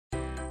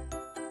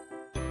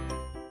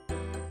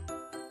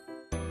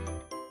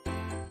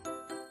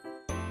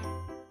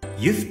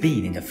You've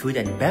been in the food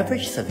and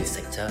beverage service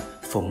sector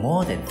for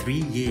more than 3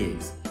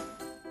 years.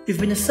 You've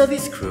been a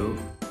service crew,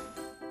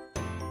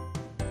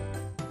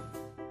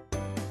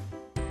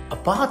 a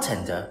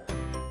bartender,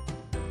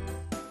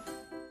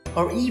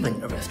 or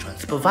even a restaurant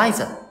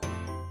supervisor.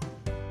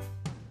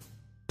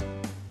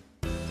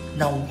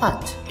 Now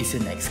what is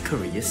your next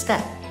career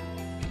step?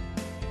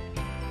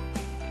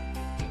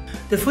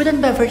 The food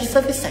and beverage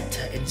service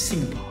sector in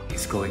Singapore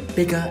is growing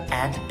bigger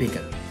and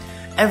bigger.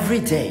 Every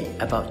day,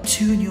 about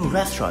 2 new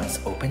restaurants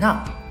open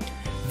up.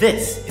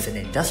 This is an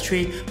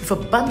industry with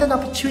abundant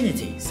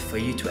opportunities for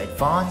you to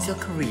advance your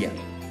career.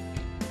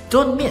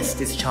 Don't miss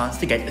this chance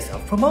to get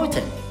yourself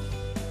promoted.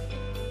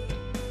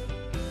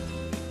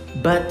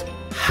 But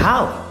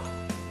how?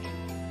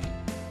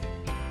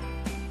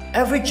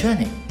 Every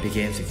journey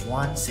begins with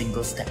one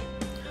single step.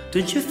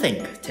 Don't you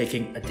think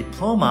taking a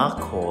diploma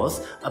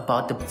course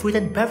about the food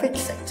and beverage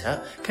sector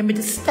can be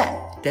the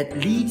step that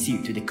leads you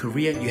to the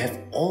career you have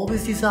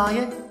always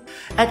desired?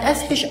 At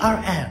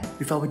SHRM,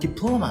 with our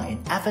diploma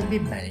in F&B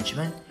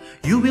management,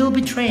 you will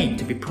be trained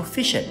to be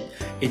proficient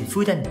in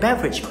food and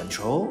beverage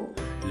control,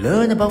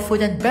 learn about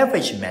food and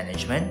beverage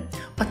management,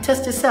 or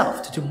test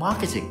yourself to do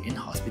marketing in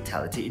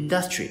hospitality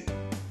industry.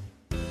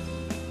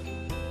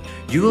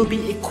 You will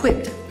be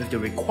equipped with the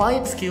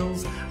required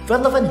skills,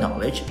 relevant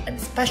knowledge, and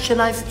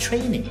specialized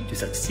training to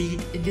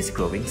succeed in this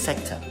growing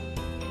sector.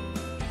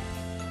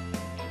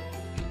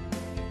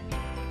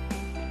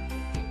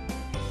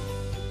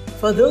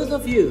 For those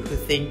of you who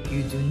think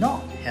you do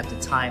not have the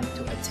time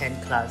to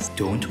attend class,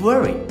 don't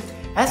worry.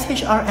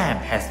 SHRM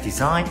has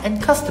designed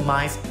and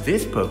customized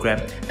this program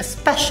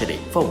especially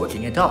for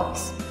working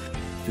adults.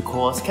 The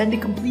course can be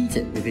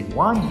completed within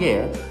 1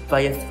 year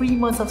via 3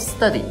 months of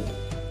study,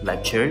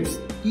 lectures,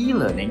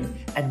 e-learning,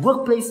 and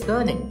workplace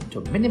learning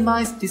to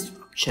minimize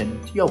disruption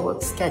to your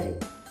work schedule.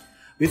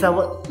 With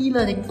our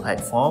e-learning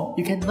platform,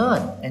 you can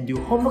learn and do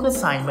homework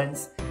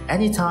assignments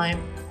anytime,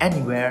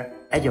 anywhere,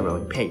 at your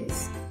own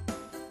pace.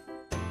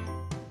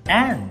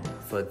 And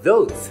for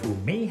those who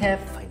may have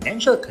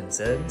financial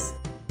concerns,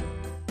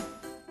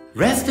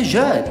 rest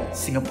assured,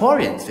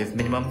 Singaporeans with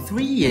minimum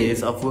 3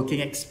 years of working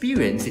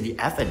experience in the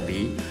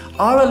F&B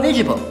are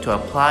eligible to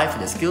apply for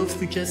the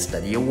SkillsFuture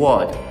Study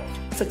Award.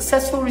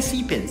 Successful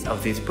recipients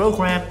of this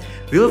program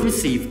will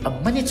receive a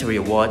monetary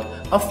award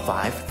of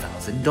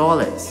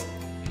 $5,000.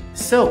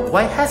 So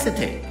why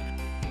hesitate?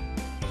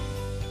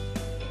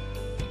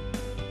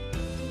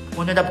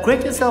 Want to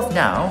upgrade yourself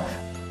now?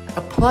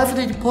 Apply for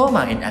the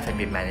diploma in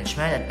F&B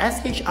management at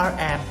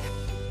SHRM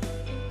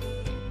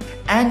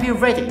and be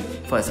ready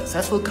for a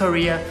successful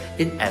career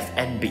in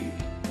F&B.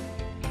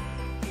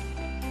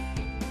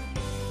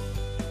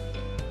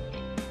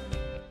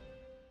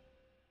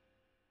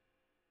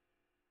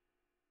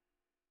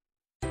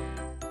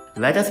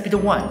 Let us be the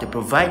one to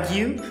provide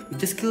you with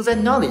the skills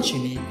and knowledge you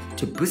need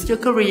to boost your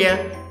career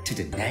to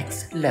the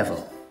next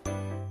level.